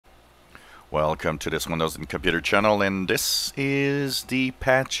Welcome to this Windows and Computer channel, and this is the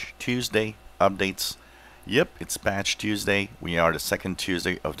Patch Tuesday updates. Yep, it's Patch Tuesday. We are the second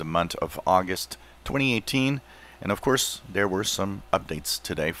Tuesday of the month of August 2018, and of course there were some updates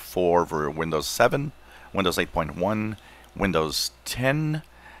today for Windows 7, Windows 8.1, Windows 10.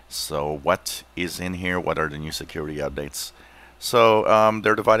 So what is in here? What are the new security updates? So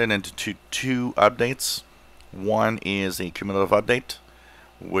they're divided into two updates. One is a cumulative update,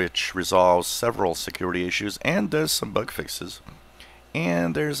 which resolves several security issues and does some bug fixes.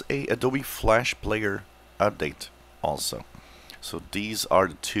 And there's a Adobe Flash Player update also. So these are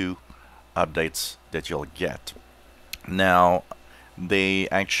the two updates that you'll get. Now, they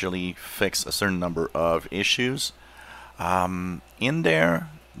actually fix a certain number of issues. In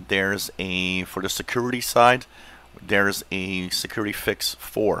there's for the security side, there's a security fix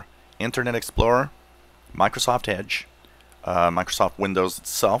for Internet Explorer, Microsoft Edge, Microsoft Windows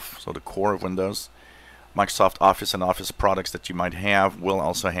itself, so the core of Windows. Microsoft Office and Office products that you might have will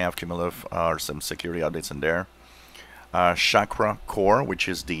also have cumulative or some security updates in there. Chakra Core, which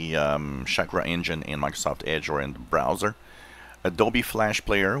is the Chakra engine in Microsoft Edge or in the browser. Adobe Flash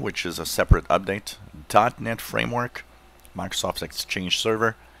Player, which is a separate update. .NET Framework, Microsoft Exchange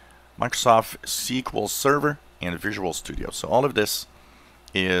Server, Microsoft SQL Server, and Visual Studio. So all of this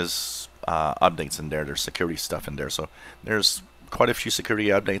is updates in there. There's security stuff in there. So there's quite a few security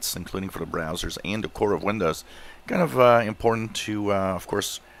updates, including for the browsers and the core of Windows. Kind of important to, of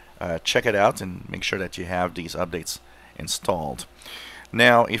course, check it out and make sure that you have these updates installed.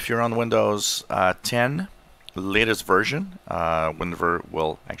 Now, if you're on Windows 10, latest version, Windows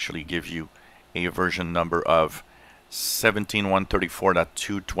will actually give you a version number of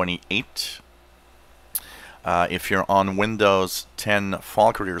 17.134.228. If you're on Windows 10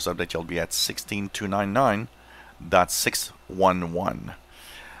 Fall Careers Update, you'll be at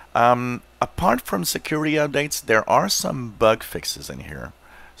 16.299.611. Apart from security updates, there are some bug fixes in here.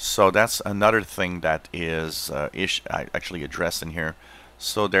 So that's another thing that is actually addressed in here.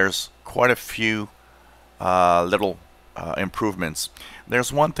 So there's quite a few little improvements.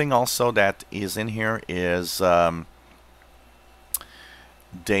 There's one thing also that is in here is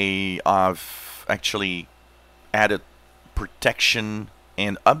they have actually added protection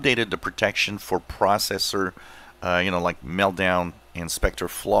and updated the protection for processor, like Meltdown and Spectre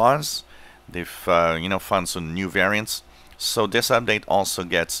flaws. They've, found some new variants. So this update also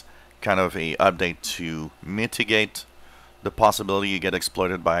gets kind of a update to mitigate the possibility you get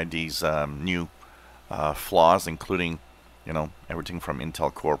exploited by these new flaws, including, everything from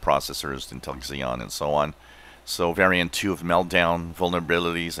Intel Core processors, Intel Xeon, and so on. So variant 2 of Meltdown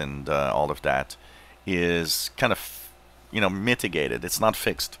vulnerabilities and all of that is kind of, mitigated. It's not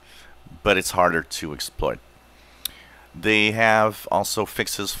fixed, but it's harder to exploit. They have also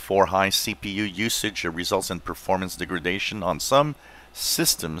fixes for high CPU usage. It results in performance degradation on some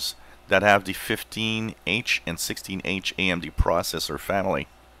systems that have the 15H and 16H AMD processor family.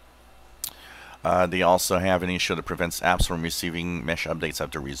 They also have an issue that prevents apps from receiving mesh updates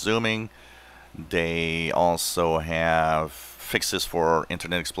after resuming. They also have fixes for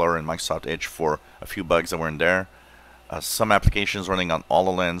Internet Explorer and Microsoft Edge for a few bugs that were in there. Some applications running on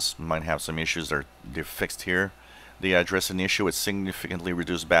HoloLens might have some issues they're fixed here. They address an issue with significantly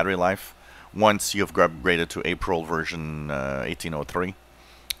reduced battery life once you've upgraded to April version 1803.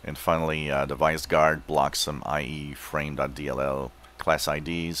 And finally, Device Guard blocks some IE frame.dll class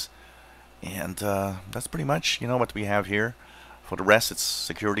IDs. And that's pretty much, what we have here. For the rest, it's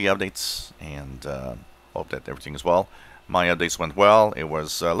security updates, and hope that everything is well. My updates went well. It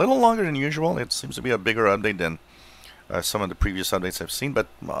was a little longer than usual. It seems to be a bigger update than some of the previous updates I've seen, but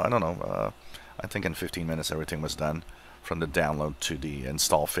I don't know. I think in 15 minutes everything was done from the download to the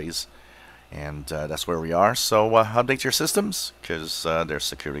install phase. And that's where we are. So update your systems, because there's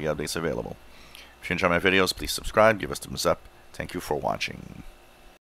security updates available. If you enjoy my videos, please subscribe, give us a thumbs up. Thank you for watching.